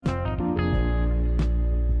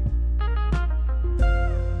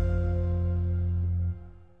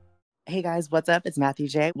Hey guys, what's up? It's Matthew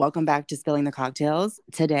J. Welcome back to Spilling the Cocktails.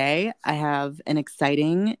 Today I have an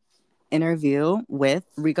exciting interview with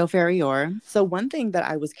Rico Ferrior. So, one thing that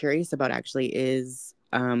I was curious about actually is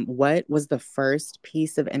what was the first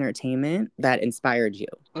piece of entertainment that inspired you?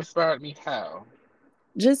 Inspired me how?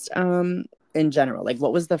 Just in general, like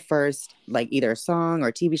what was the first, like either song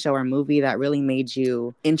or TV show or movie that really made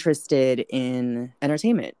you interested in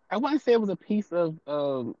entertainment? I wouldn't say it was a piece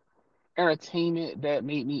of entertainment that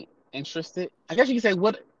made me interested. I guess you could say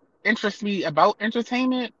what interests me about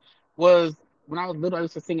entertainment was when I was little, I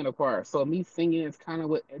used to sing in a choir. So me singing is kind of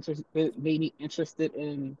what it made me interested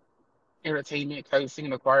in entertainment. 'Cause I was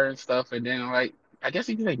singing in a choir and stuff, and then like I guess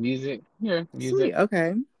you could say music. Yeah, Sweet. music.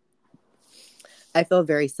 Okay. I feel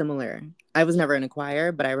very similar. I was never in a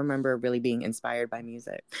choir, but I remember really being inspired by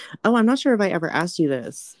music. Oh, I'm not sure if I ever asked you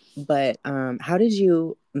this, but how did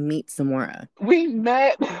you meet Samora? We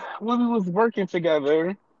met when we was working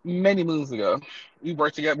together many moons ago. We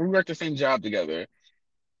worked together. We worked the same job together,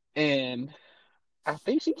 and I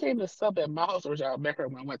think she came to sub at my house, or I met her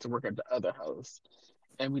when I went to work at the other house,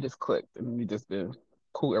 and we just clicked, and we just been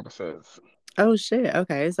cool ever since. Oh shit.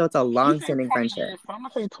 Okay, so it's a You say long-standing 20 friendship. years, so I'm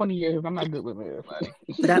gonna say 20 years. I'm not good with it.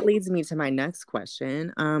 That Like, leads me to my next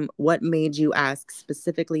question. What made you ask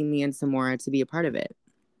specifically me and Samora to be a part of it?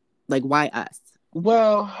 Like, why us?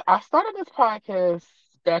 well, I started this podcast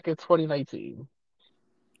back in 2019,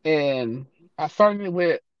 and I started it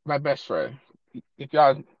with my best friend. If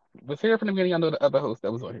y'all was here from the beginning, y'all know the other host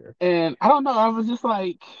that was on here. And I don't know, I was just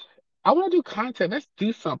like, I want to do content. Let's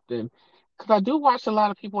do something. Because I do watch a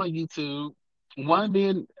lot of people on YouTube. One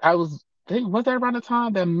being, I think, was that around the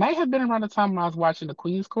time? That might have been around the time when I was watching the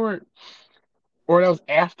Queen's Court, or that was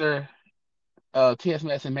after T.S.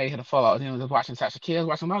 Madison May had a fallout. And then I was watching Sasha K. I was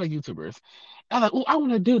watching a lot of YouTubers. I was like, oh, I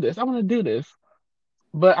want to do this. I want to do this.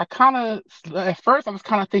 But I kind of, at first, I was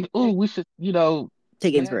kind of thinking, oh, we should,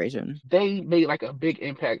 Take that inspiration. they made like a big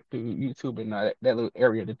impact to YouTube in that little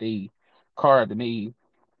area that they carved and they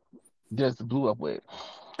just blew up with.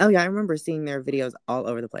 Oh yeah, I remember seeing their videos all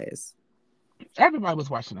over the place. Everybody was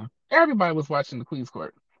watching them. Everybody was watching the Queen's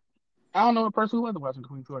Court. I don't know a person who wasn't watching the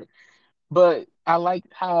Queen's Court, but I liked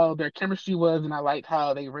how their chemistry was, and I liked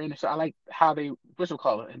how they ran the show. I liked how they what you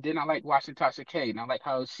call it, and then I like watching Tasha K, and I like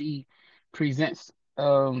how she presents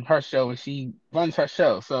her show and she runs her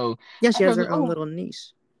show. So Yeah, I she has feel her own oh little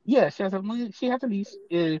niche. yeah, she has a niche. She has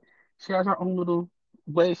her own little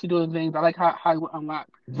way she doing things. I like how it unlock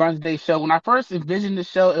runs day show. When I first envisioned the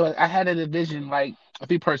show, I had an envision like a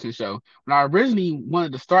 3-person show. When I originally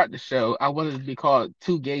wanted to start the show, I wanted it to be called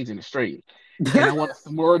Two Gays in the Straight, and I wanted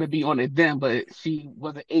Samora to be on it then, but she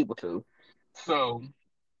wasn't able to, so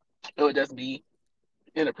it would just be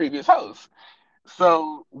in a previous host.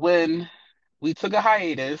 So when we took a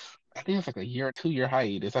hiatus. I think it's like a year, 2 year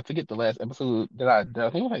hiatus. I forget the last episode that I did.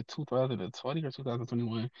 I think it was like 2020 or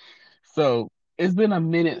 2021. So it's been a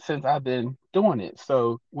minute since I've been doing it.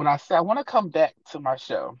 So when I say I want to come back to my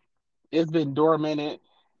show, it's been dormant,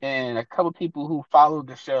 and a couple people who followed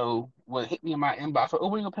the show would hit me in my inbox. Oh,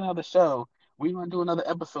 we're gonna put another show. We're gonna do another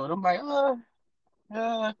episode. I'm like,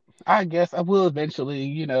 I guess I will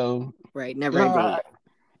eventually. Right, never a Uh, date.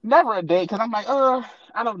 never a day because I'm like,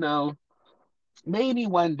 I don't know. Maybe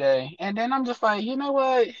one day. And then I'm just like, you know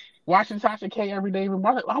what? Watching Tasha K every day, I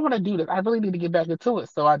want to do this. I really need to get back into it.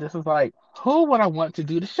 So I just was like, who would I want to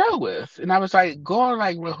do the show with? And I was like, going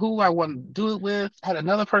like with who I want to do it with. I had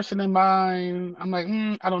another person in mind. I'm like,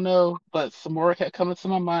 I don't know. But some more kept coming to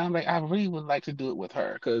my mind. I'm like, I really would like to do it with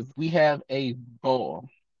her because we have a ball.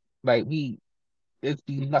 Like it's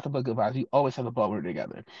be nothing but good vibes. We always have a ball when we're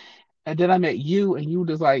together. And then I met you, and you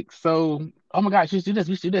just like, so, oh my gosh, you should do this,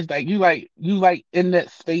 we should do this. Like you like in that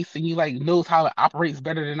space, and you like knows how it operates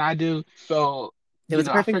better than I do. So, It was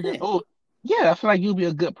a I perfect figured, fit. oh yeah, I feel like you'll be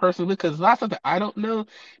a good person because a lot of stuff that I don't know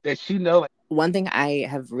that you know. Like, One thing I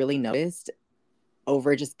have really noticed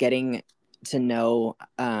over just getting to know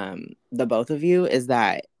the both of you is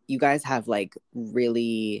that you guys have like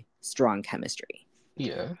really strong chemistry.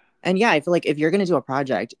 yeah, And yeah, I feel like if you're going to do a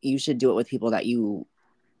project, you should do it with people that you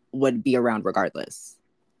would be around regardless.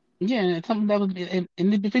 yeah, and it's something that would be, and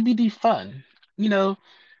if it be fun, you know.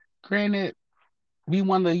 Granted, we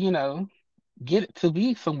want to, get it to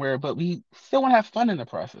be somewhere, but we still want to have fun in the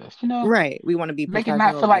process, Right. We want to be make it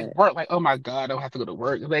not professional, feel like but work, like, oh my God, I don't have to go to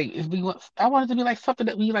work. Like if we want I want it to be like something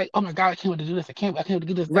that we like, oh my God, I can't wait to do this. I can't wait to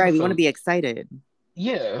do this right, we want to episode. be excited.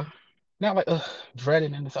 Yeah. Not like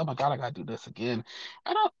dreading and this, oh my God, I gotta do this again.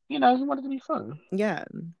 I don't, we want it to be fun. Yeah.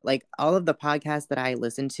 Like all of the podcasts that I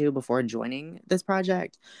listened to before joining this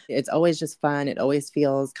project, it's always just fun. It always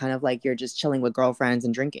feels kind of like you're just chilling with girlfriends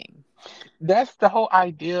and drinking. That's the whole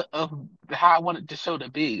idea of how I wanted the show to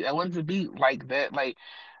be. I wanted to be like that. Like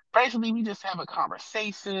basically we just having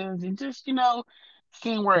conversations and just,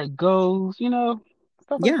 seeing where it goes,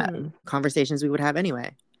 stuff like Yeah, that. conversations we would have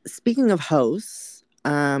anyway. Speaking of hosts,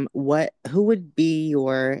 who would be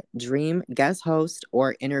your dream guest host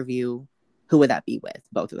or interview? Who would that be with?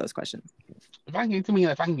 Both of those questions. If I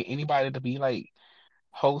can get anybody to be like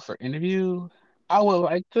host or interview, I would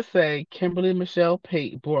like to say Kimberly Michelle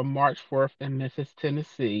Pate born March 4th in Memphis,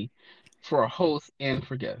 Tennessee, for a host and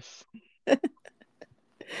for guests.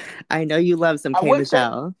 I know you love some I K would say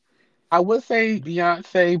Michelle. I would say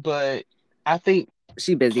Beyonce, but I think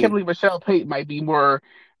She busy. Kimberly Michelle Pate might be more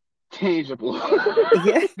tangible.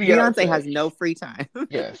 Yeah, Beyonce Beyonce. has no free time.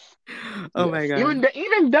 Yes. Oh my Yes. god.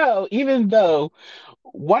 Even though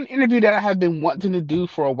one interview that I have been wanting to do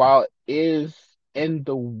for a while is in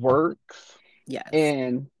the works, Yes.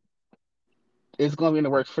 and it's gonna be in the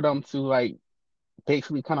works for them to like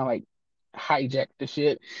basically kind of like hijack the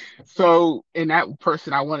shit. So, and that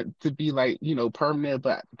person I want it to be like, permanent,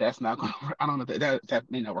 but that's not gonna work. I don't know that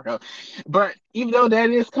may not work out. But even though that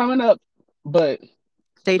is coming up, but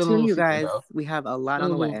Stay still a tuned, little you secret guys. though. We have a lot Still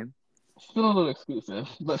on a the little way. still a little exclusive.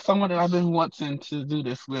 But someone that I've been wanting to do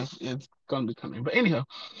this with is gonna be coming. But anyhow,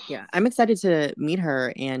 Yeah, I'm excited to meet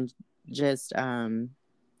her and just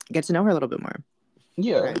get to know her a little bit more.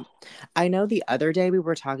 yeah. Right. I know the other day we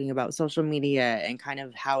were talking about social media and kind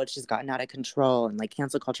of how it's just gotten out of control and like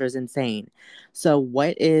cancel culture is insane. So,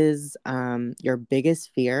 what is your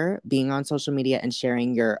biggest fear being on social media and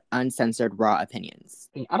sharing your uncensored raw opinions?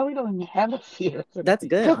 I don't really even have a fear That's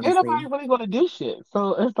good, because ain't honestly. nobody really gonna do shit.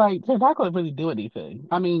 So it's like they're not gonna really do anything.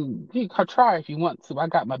 I mean, you can try if you want to. I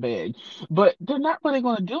got my bag, but they're not really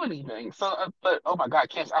gonna do anything. So, but oh my God,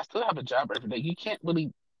 can't I still have a job every day? You can't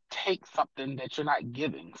really take something that you're not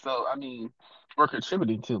giving. So I mean, or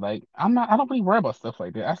contributing to. Like I'm not. I don't really worry about stuff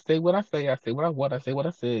like that. I say what I say. I say what I want. I say what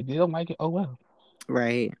I said. If you don't like it, oh well.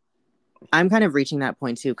 Right. I'm kind of reaching that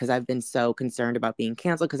point too because I've been so concerned about being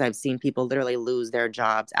canceled because I've seen people literally lose their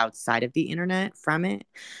jobs outside of the internet from it.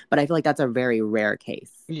 But I feel like that's a very rare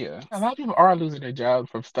case. Yeah, a lot of people are losing their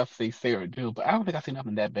jobs from stuff they say or do, but I don't think I see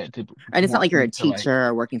nothing that bad to And it's not want like you're a me to like. teacher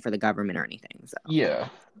or working for the government or anything. So, Yeah,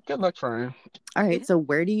 good luck trying. all right. So,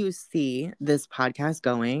 where do you see this podcast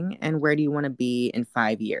going and where do you want to be in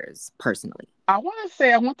 5 years personally? I want to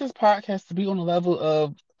say I want this podcast to be on the level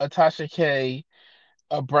of a Tasha K,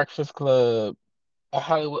 a Breakfast Club, a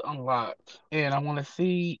Hollywood Unlocked, and I want to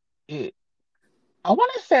see it. I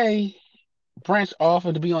want to say branch off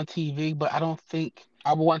and to be on TV, but I don't think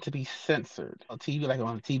I would want it to be censored on TV, like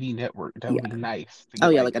on a TV network. That would be Yeah. nice to Oh,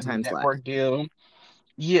 get yeah. like Like a a time slot. network deal.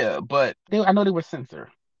 Yeah, but I know they were censored.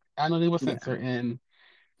 I know they were Yeah. censored, and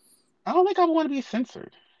I don't think I would want to be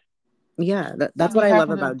censored. Yeah. I'd That's be what I love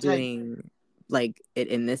happy to about like doing like it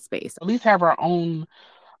in this space. at least have our own,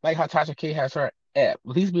 like how Tasha K has her app.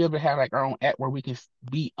 At least be able to have like our own app where we can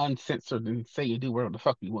be uncensored and say and do whatever the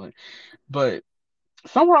fuck we want. But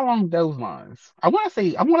somewhere along those lines, I would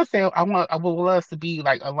love us to be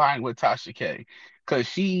like aligned with Tasha K, because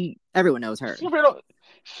Everyone knows her. she really,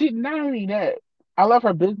 she not only that, I love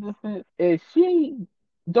her business sense, and she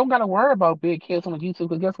don't gotta worry about being canceled on YouTube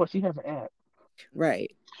because guess what? She has an app.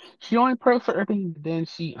 Right. She only posts certain things, then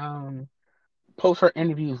she post her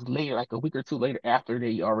interviews later, like a week or two later after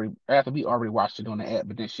we already watched it on the app,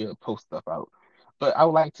 but then she'll post stuff out. But I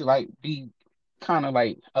would like to like be kind of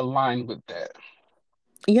like aligned with that.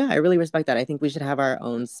 Yeah, I really respect that. I think we should have our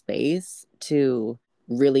own space to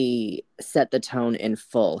really set the tone in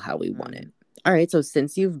full how we want it. All right. So A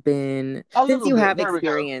since little you bit. have There we go.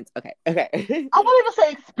 experience, okay, okay. I won't even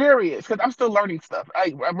say experience because I'm still learning stuff.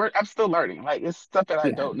 I'm still learning. Like it's stuff that I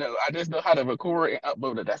Yeah. don't know. I just know how to record and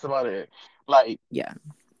upload it. That's about it. Like Yeah.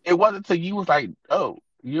 it wasn't until you was like, oh,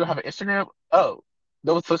 you have an Instagram? Oh,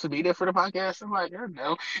 there was social media for the podcast. I'm like, oh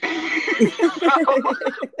no. So,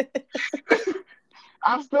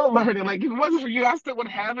 I'm still learning. Like, if it wasn't for you, I still would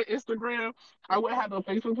have an Instagram. I would have no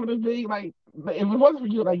Facebook for this thing. Like, but if it wasn't for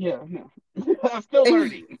you, like, yeah, no. I'm still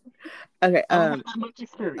learning. Okay. I don't have that much Okay.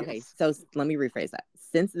 experience. So let me rephrase that.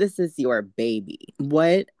 Since this is your baby,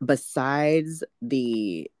 what besides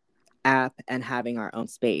the app and having our own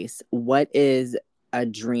space, what is a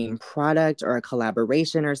dream product or a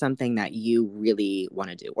collaboration or something that you really want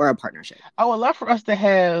to do or a partnership? I would love for us to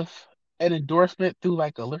have an endorsement through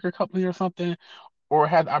like a liquor company or something, or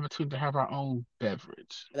have the opportunity to have our own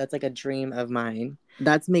beverage. That's like a dream of mine.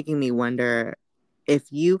 That's making me wonder if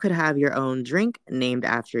you could have your own drink named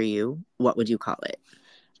after you, what would you call it?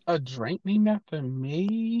 A drink named after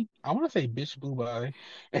me? I want to say Bitch Boo Bye.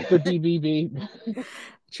 The BBB.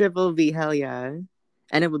 Triple B, hell yeah.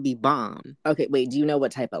 And it would be bomb. Okay, wait, do you know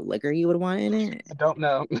what type of liquor you would want in it? I don't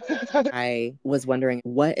know. I was wondering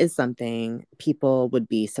what is something people would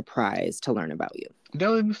be surprised to learn about you? They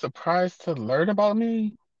would be surprised to learn about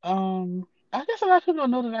me. I guess a lot of people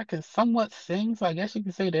don't know that I can somewhat sing, so I guess you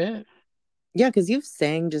could say that. Yeah, because you've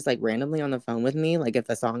sang just like randomly on the phone with me, like if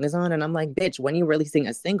a song is on, and I'm like, bitch, when you releasing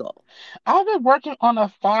a single? I've been working on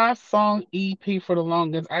a 5-song EP for the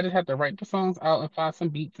longest. I just have to write the songs out and find some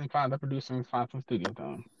beats and find the producer and find some studio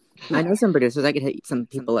time. I know some producers. I could hit some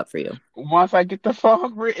people up for you. Once I get the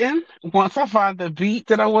song written, once I find the beat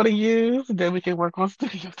that I want to use, then we can work on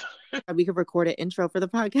studio time. We could record an intro for the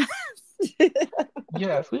podcast.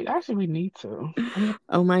 Yes, we need to. I mean,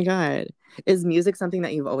 Oh my God. Is music something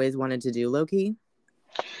that you've always wanted to do, Loki?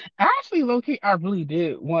 actually, low key, I really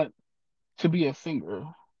did want to be a singer.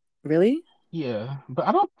 Really? Yeah, but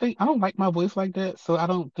I don't like my voice like that, so I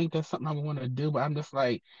don't think that's something I would want to do. But I'm just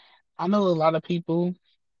like, I know a lot of people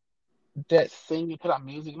that sing and put out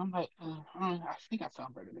music, and I'm like, I think I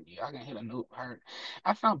sound better than you. I can hit a note hard.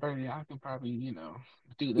 I sound better than you. I can probably,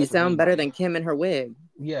 do You this sound way better nice. than Kim in her wig.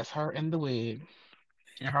 Yes, her and the wig,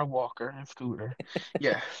 and her walker and scooter.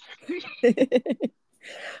 Yes.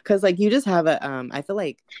 Because like you just have a I feel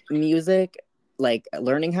like music, like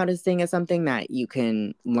learning how to sing is something that you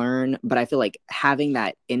can learn, but I feel like having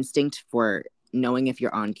that instinct for knowing if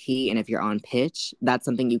you're on key and if you're on pitch, that's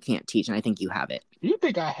something you can't teach, and I think you have it. You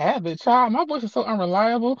think I have it, child? My voice is so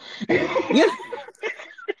unreliable. Yeah.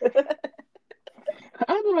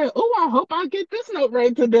 I'd be like, oh, I hope I get this note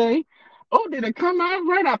right today. Oh, did it come out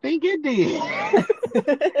right? I think it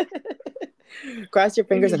Cross your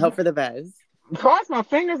fingers and did. hope for the best. Cross my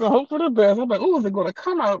fingers and hope for the best. I'm like, oh, is it going to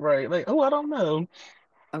come out right? Like, oh, I don't know.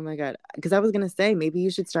 Oh my God. Because I was going to say, maybe you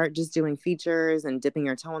should start just doing features and dipping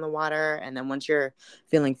your toe in the water. And then once you're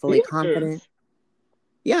feeling fully confident, Features.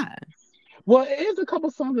 yeah. Well, it is a couple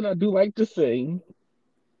songs that I do like to sing.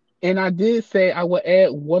 And I did say I would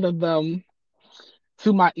add one of them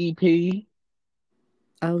to my EP,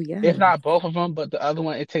 Oh, if yeah. not both of them, but the other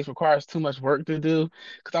one, it takes requires too much work to do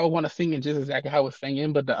because I would want to sing it just exactly how I was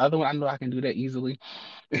singing. But the other one, I know I can do that easily.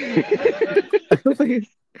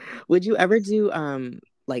 Would you ever do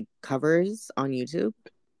like covers on YouTube?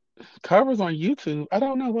 Covers on YouTube. I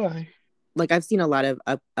don't know why. Like I've seen a lot of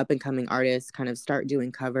up and coming artists kind of start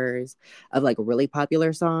doing covers of like really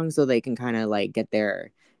popular songs so they can kind of like get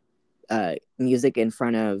their music in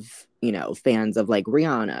front of, fans of like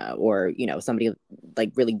Rihanna or, somebody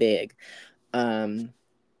like really big. Um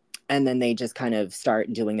and then they just kind of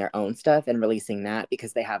start doing their own stuff and releasing that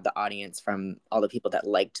because they have the audience from all the people that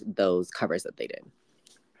liked those covers that they did.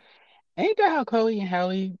 Ain't that how Chloe and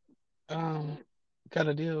Halle um got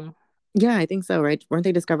a deal? Yeah, I think so, right? Weren't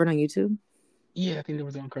they discovered on YouTube? Yeah, I think they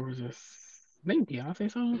was on covers of maybe Beyonce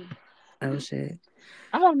song. Oh shit.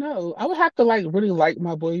 I don't know. I would have to like really like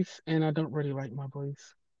my voice, and I don't really like my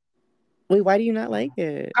voice. Wait, why do you not like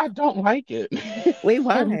it? I don't like it. Wait,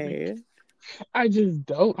 I really, why? I just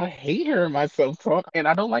don't. I hate hearing myself talk, and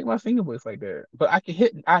I don't like my singing voice like that. But I can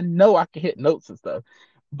hit. I know I can hit notes and stuff,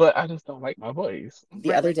 but I just don't like my voice.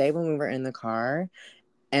 The other day when we were in the car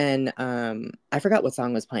and I forgot what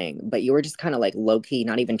song was playing, but you were just kind of like low key,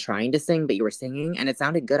 not even trying to sing, but you were singing and it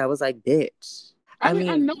sounded good. I was like, bitch. I I mean,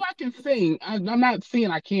 I mean, know I can sing. I'm not saying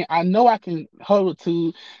I can't. I know I can hold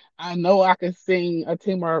to. I know I can sing a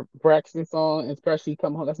Tamar Braxton song, especially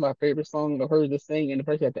 "Come Home." That's my favorite song of hers to sing, and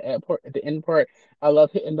especially at the end part. At the end part, I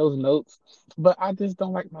love hitting those notes, but I just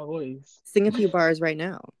don't like my voice. sing a few bars right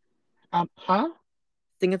now. Huh?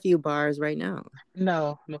 Sing a few bars right now.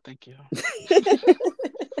 No, no, thank you.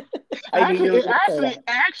 I knew you were gonna say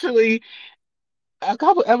Actually, a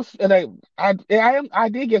couple episodes, like I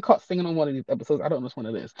did get caught singing on one of these episodes. I don't know which one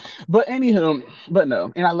it is, but anywho, but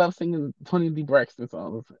no, and I love singing Tony D. Braxton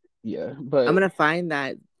songs. Yeah, I'm but gonna find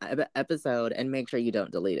that episode and make sure you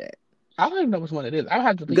don't delete it. I don't even know which one it is. I'll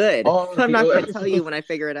have to delete Good. all I'm the not old gonna tell you episodes. when I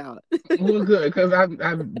figure it out. Well, good, because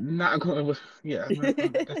I'm not going with, yeah,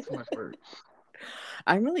 that's too much work.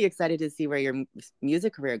 I'm really excited to see where your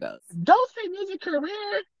music career goes. Don't say music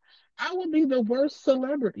career. I would be the worst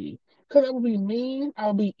celebrity. Because I would be mean,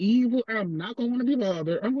 I'll be evil, I'm not gonna want to be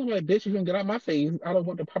bothered. I'm gonna be like, bitch, you're gonna get out my face. I don't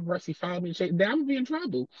want the paparazzi following me and shit. Then I'm gonna be in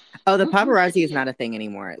trouble. Oh, the I paparazzi is can't. not a thing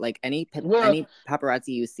anymore. Like Well, any paparazzi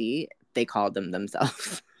you see, they call them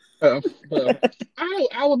themselves. uh, well,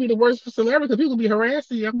 I would be the worst celebrity because people be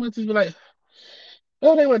harassing you. I'm going to be like,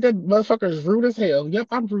 oh, they what that motherfucker is rude as hell. Yep,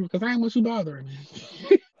 I'm rude because I ain't want you bothering me.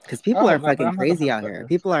 Because I people are hope not, but fucking I'm not gonna crazy have out here. seconds.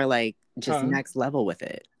 People are like just Huh? next level with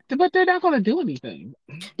it. But they're not gonna do anything.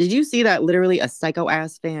 Did you see that literally a psycho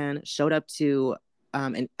ass fan showed up to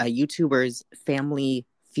a YouTuber's family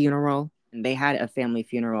funeral? They had a family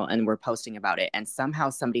funeral and were posting about it. And somehow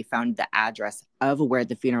somebody found the address of where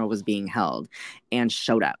the funeral was being held and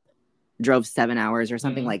showed up, drove 7 hours or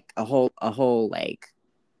something, Mm. like a whole, like,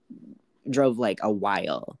 drove like a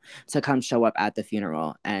while to come show up at the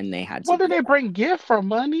funeral. And they had to What did be. they bring? Gift or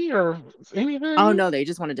money or Oh anything? no, they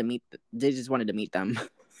just wanted to meet them.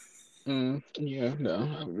 Yeah, no,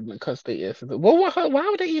 I wouldn't cuss their asses. Well, why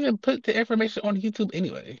would they even put the information on YouTube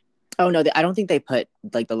anyway? Oh no, I don't think they put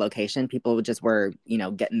like the location. People just were,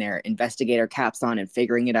 getting their investigator caps on and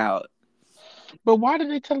figuring it out. But why did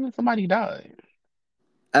they tell them somebody died?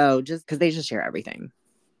 Oh, just because they just share everything.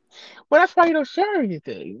 Well, that's why you don't share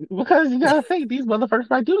anything because you gotta think these motherfuckers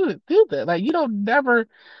might do that. Like you don't never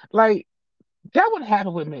like that would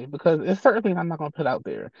happen with me because it's certain things I'm not gonna put out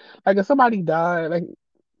there. Like if somebody died, like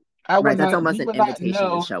I would Right, that's not, almost we an would not invitation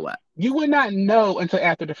to know. show up. You would not know until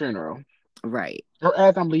after the funeral. Right. Or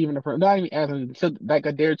as I'm leaving the funeral, not even as I'm so like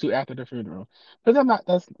a day or two after the funeral, because I'm not.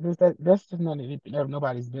 That's just of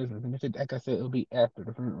nobody's business. And if it, like I said, it'll be after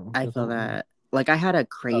the funeral. I That's feel what it is. that. Like I had a Um,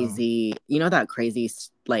 crazy, that crazy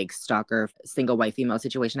like stalker single white female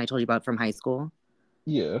situation I told you about from high school.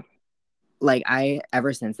 yeah. Like I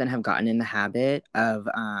ever since then have gotten in the habit of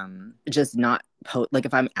just not like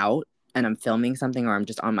if I'm out and I'm filming something or I'm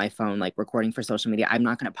just on my phone like recording for social media, I'm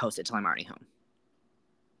not going to post it till I'm already home.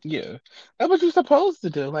 Yeah, that's what you're supposed to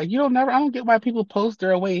do. Like you don't never. I don't get why people post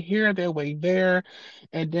their way here, their way there,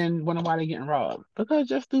 and then wonder why they getting robbed. Because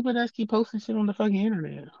just stupid ass keep posting shit on the fucking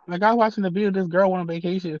internet. Like I was watching the video of this girl went on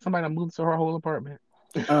vacation and somebody moved to her whole apartment,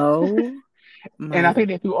 Oh and my I god. think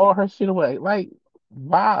they threw all her shit away. Like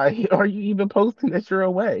why are you even posting that you're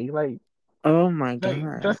away? Oh my Like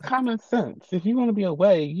god. that's common sense. If you're gonna be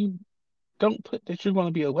away, you don't put that you're gonna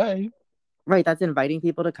be away. Right, that's inviting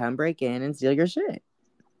people to come break in and steal your shit.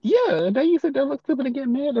 Yeah, and then you sit there look stupid and get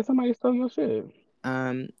mad that somebody stole your shit.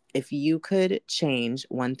 If you could change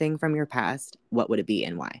one thing from your past, what would it be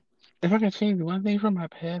and why? If I could change one thing from my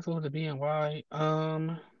past, what would it be and why?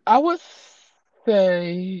 I would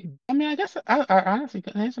say, I mean, I guess I honestly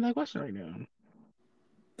couldn't answer that question right now.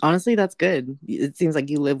 Honestly, that's good. It seems like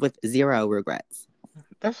you live with zero regrets.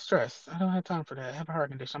 That's stress. I don't have time for that. I have a heart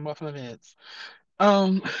condition. I'm off my meds.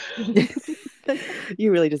 Um,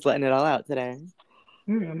 You really just letting it all out today.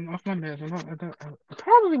 yeah, I'm off my meds. I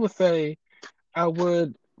probably would say I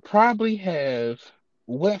would probably have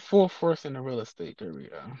went full force in the real estate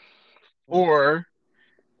area or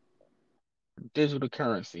digital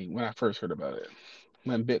currency when I first heard about it.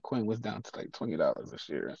 When Bitcoin was down to like $20 this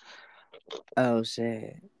year, Oh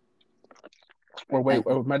shit. or wait, I or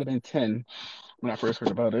feel it might have been 10 when I first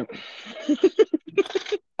heard about it.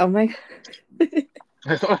 Oh my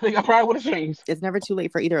That's the only thing I probably would have changed. it's never too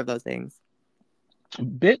late for either of those things.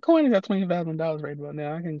 Bitcoin is at $20,000 right about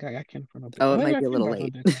now. I can afford no Oh, Bitcoin. it Maybe might I be a can little buy some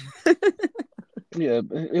late. Bitcoin. Yeah,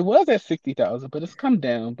 it was at 60,000, but it's come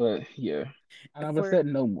down. But yeah, and I would have For said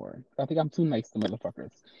no more. I think I'm too nice to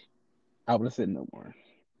motherfuckers. I would have said no more.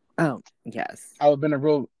 Oh, yes. I would have been a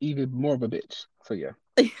real even more of a bitch. So yeah.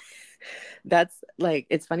 That's like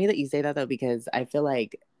it's funny that you say that though because I feel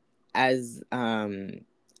like as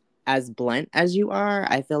as blunt as you are,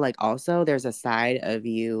 I feel like also there's a side of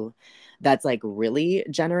you that's like really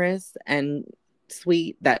generous and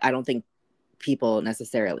sweet that I don't think people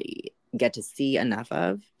necessarily get to see enough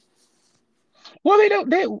of. Well, they don't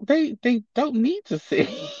need to see.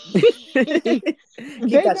 Keep They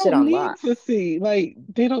that shit don't on need lock. to see. Like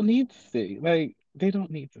they don't need to see. Like they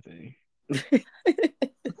don't need to see.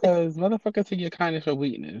 Because motherfuckers see your kindness or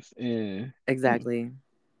weakness, and Exactly.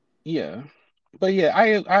 yeah. But yeah,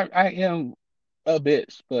 I am a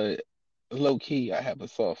bitch, but low key, I have a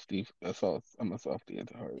softie, I'm a softie at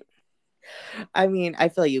the heart. I mean, I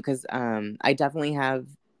feel you because I definitely have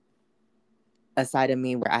a side of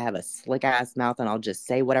me where I have a slick ass mouth and I'll just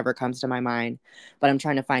say whatever comes to my mind. But I'm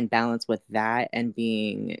trying to find balance with that and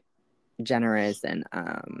being generous and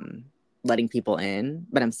letting people in,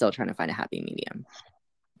 but I'm still trying to find a happy medium.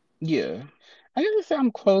 Yeah, I guess say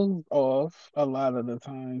I'm closed off a lot of the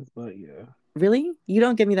times, but yeah. Really? You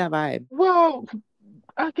don't give me that vibe. Well,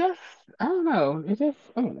 I guess I don't know.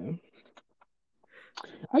 I don't know.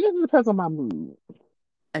 I guess it depends on my mood.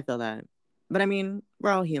 I feel that. But I mean,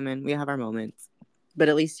 we're all human. We have our moments. But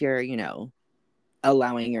at least you're,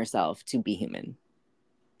 allowing yourself to be human.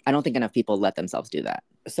 I don't think enough people let themselves do that.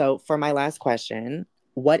 So, for my last question,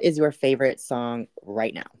 what is your favorite song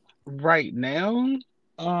right now? Right now,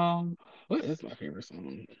 what is my favorite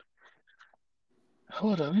song?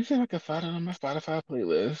 Hold on, let me see if I can find it on my Spotify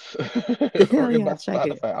playlist or Hell in yeah, my check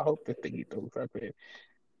it. Spotify. I hope the thingy things are there.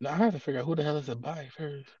 Now I have to figure out who the hell is it by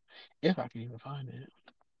first, if I can even find it.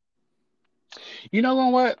 You know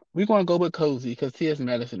what? We're gonna go with Cozy because T.S.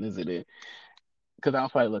 Madison is in it. Because I'm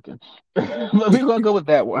probably looking, but we're gonna go with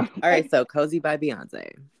that one. All right, so Cozy by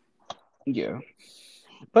Beyonce. Yeah,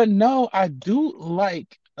 but no, I do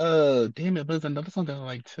like. Damn it, there's another song that I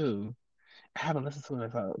like too. I haven't listened to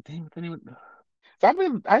it. So, damn it, the name of- So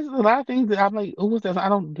I a lot of things that I'm like, who was that? I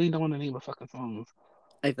don't really know the name of fucking songs.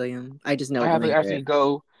 I feel you. I just know I it have when I to hear actually it.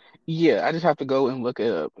 go. Yeah, I just have to go and look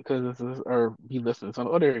it up because this is or be listening. So,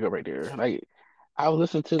 oh, there you go, right there. Like I was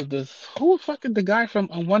listening to this. Who fucking the guy from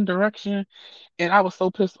One Direction? And I was so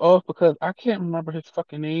pissed off because I can't remember his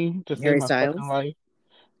fucking name to save Harry my fucking Styles, life.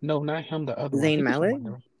 No, not him. The other one. I Zayn think he's from Malik. One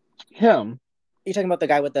Direction. Him. You talking about the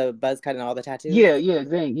guy with the buzz cut and all the tattoos? Yeah, yeah,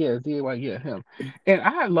 Zane. Yeah, Z-A-Y. Yeah, him. And I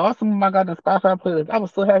had lost some of my goddamn Spotify playlist. I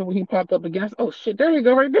was so happy when he popped up again. Oh shit! There you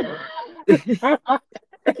go, right there.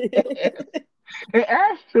 And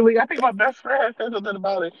actually, I think my best friend had said something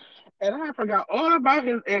about it, and I forgot all about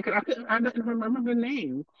his ex. I couldn't. I didn't remember the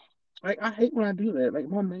name. Like I hate when I do that. Like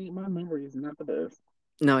my memory is not the best.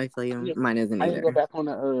 No, I feel you. Yeah, Mine isn't I need to go either. back on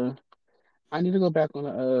the. I need to go back on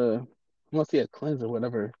the. I want to see a cleanse or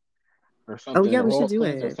whatever or Oh something, yeah, a we should raw do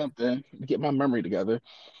cleanse or it. something to get my memory together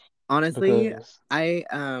Honestly, because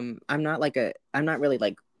I'm not really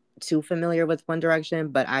like too familiar with One Direction,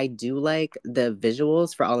 but I do like the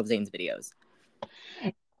visuals for all of Zayn's videos.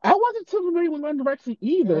 I wasn't too familiar with One Direction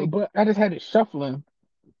either, but I just had it shuffling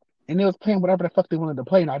and they was playing whatever the fuck they wanted to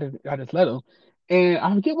play, and I just let them. And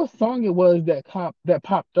I forget what song it was that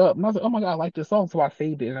popped up, and I was like, oh my god, I like this song, so I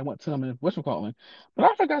saved it and I went to them and what's calling, but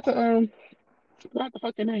I forgot the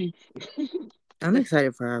fucking name. I'm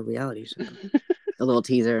excited for our reality show. A little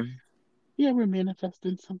teaser. Yeah, we're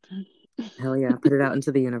manifesting something. Hell yeah, put it out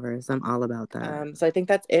into the universe. I'm all about that. So I think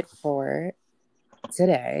that's it for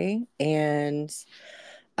today. And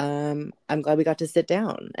I'm glad we got to sit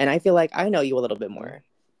down. And I feel like I know you a little bit more.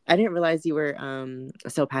 I didn't realize you were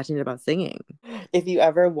so passionate about singing. If you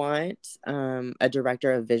ever want a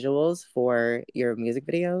director of visuals for your music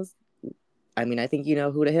videos, I mean, I think you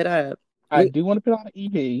know who to hit up. I do want to put on an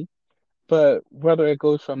EP, but whether it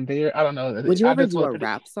goes from there, I don't know. Would you I ever just do want a to put it.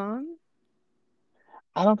 rap song?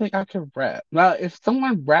 I don't think I can rap. Now, if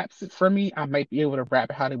someone raps it for me, I might be able to rap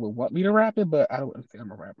it how they would want me to rap it, but I don't think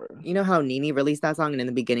I'm a rapper. You know how Nene released that song and in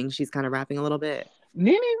the beginning she's kind of rapping a little bit?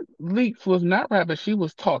 Nene Leakes was not rapping, she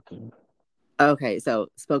was talking. Okay, so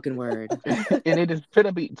spoken word. And they just put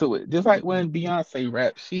a beat to it. Just like when Beyonce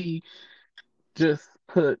raps, she just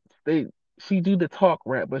put they she do the talk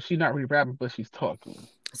rap, but she's not really rapping, but she's talking.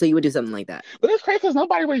 So you would do something like that. But it's crazy because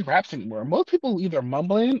nobody really raps anymore. Most people either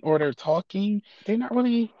mumbling or they're talking. They're not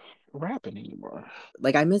really rapping anymore.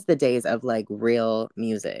 Like I miss the days of like real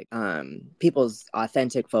music. People's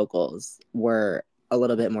authentic vocals were a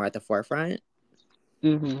little bit more at the forefront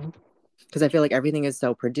Hmm. because I feel like everything is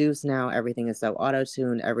so produced now. Everything is so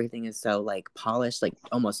auto-tuned. Everything is so like polished, like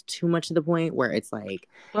almost too much to the point where it's like,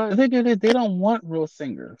 But the thing is, they don't want real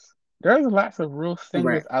singers. There's lots of real right.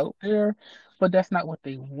 singers out there, but that's not what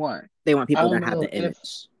they want. They want I people don't that have know the if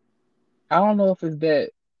image. I don't know if it's that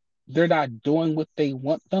they're not doing what they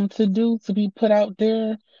want them to do to be put out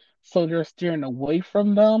there, so they're steering away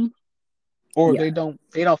from them, or Yeah.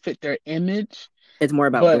 they don't fit their image, It's more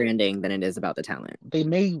about but branding than it is about the talent. they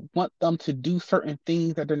may want them to do certain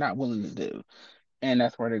things that they're not willing to do, and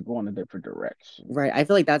that's where they're going a different direction. Right. I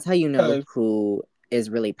feel like that's how you know Because who is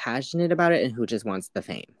really passionate about it and who just wants the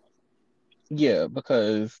fame. yeah,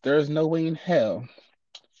 because there's no way in hell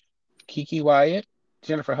Kiki Wyatt,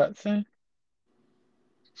 Jennifer Hudson,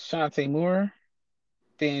 Shantae Moore,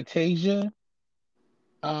 Fantasia,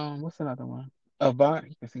 what's another one? Avant,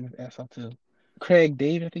 he can sing his ass off too. Craig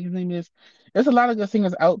David, I think his name is. There's a lot of good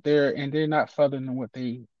singers out there, and they're not further than what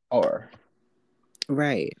they are.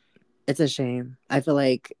 Right. It's a shame. I feel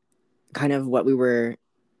like kind of what we were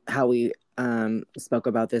how we spoke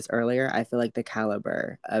about this earlier, I feel like the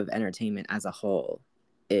caliber of entertainment as a whole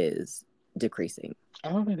is decreasing. I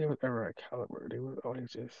don't think there was ever a caliber. They was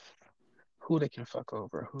always just who they can fuck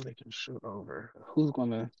over, who they can shoot over, who's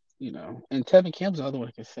gonna, And Tevin Campbell's another one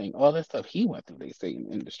that can sing. All that stuff he went through, they say in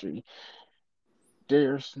the industry.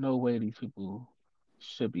 There's no way these people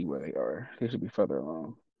should be where they are. They should be further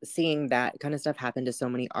along. Seeing that kind of stuff happen to so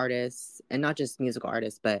many artists, and not just musical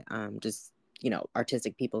artists, but just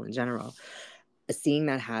artistic people in general. Seeing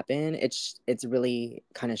that happen, it's really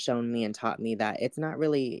kind of shown me and taught me that it's not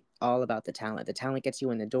really all about the talent. The talent gets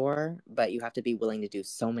you in the door, but you have to be willing to do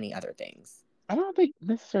so many other things. I don't think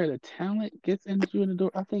necessarily the talent gets you in the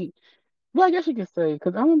door. I think, well, I guess you could say,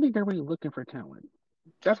 because I don't think they're really looking for talent.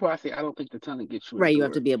 That's why I say I don't think the talent gets you in the Right, you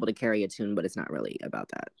have to door. be able to carry a tune, but it's not really about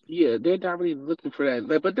that. Yeah, they're not really looking for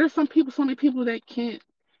that. But there's some people, so many people that can't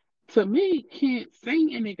to me can't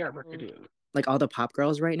sing and they got record deals. Like all the pop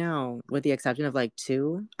girls right now, with the exception of like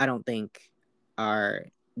two, I don't think are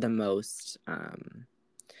the most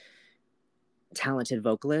talented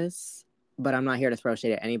vocalists. But I'm not here to throw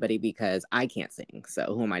shade at anybody because I can't sing. So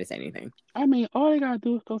who am I to say anything? I mean, all they gotta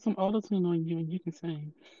do is throw some auto tune on you and you can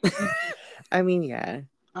sing. I mean, yeah.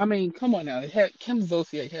 I mean, come on now. Kim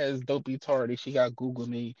Zolciak has Dope Authority. She got Google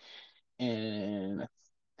Me, and I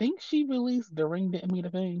think she released The Ring Didn't Mean a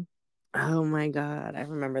Thing. Oh my God. I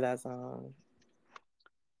remember that song.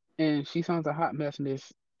 And she sounds a hot mess, and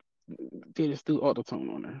they just threw auto tune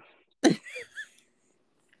on her.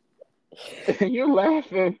 And you're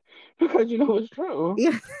laughing because you know it's true.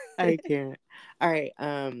 Yeah, I can't. All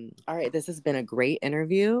right, this has been a great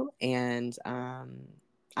interview and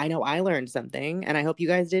I know I learned something and I hope you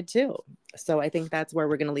guys did too. So I think that's where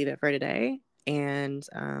we're going to leave it for today and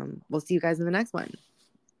we'll see you guys in the next one.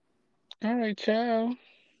 All right, ciao.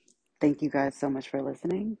 Thank you guys so much for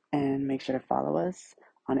listening and make sure to follow us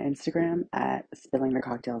on Instagram at Spilling the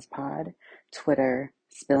Cocktails Pod, Twitter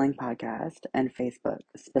Spilling Podcast, and Facebook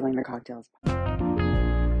Spilling the Cocktails Pod.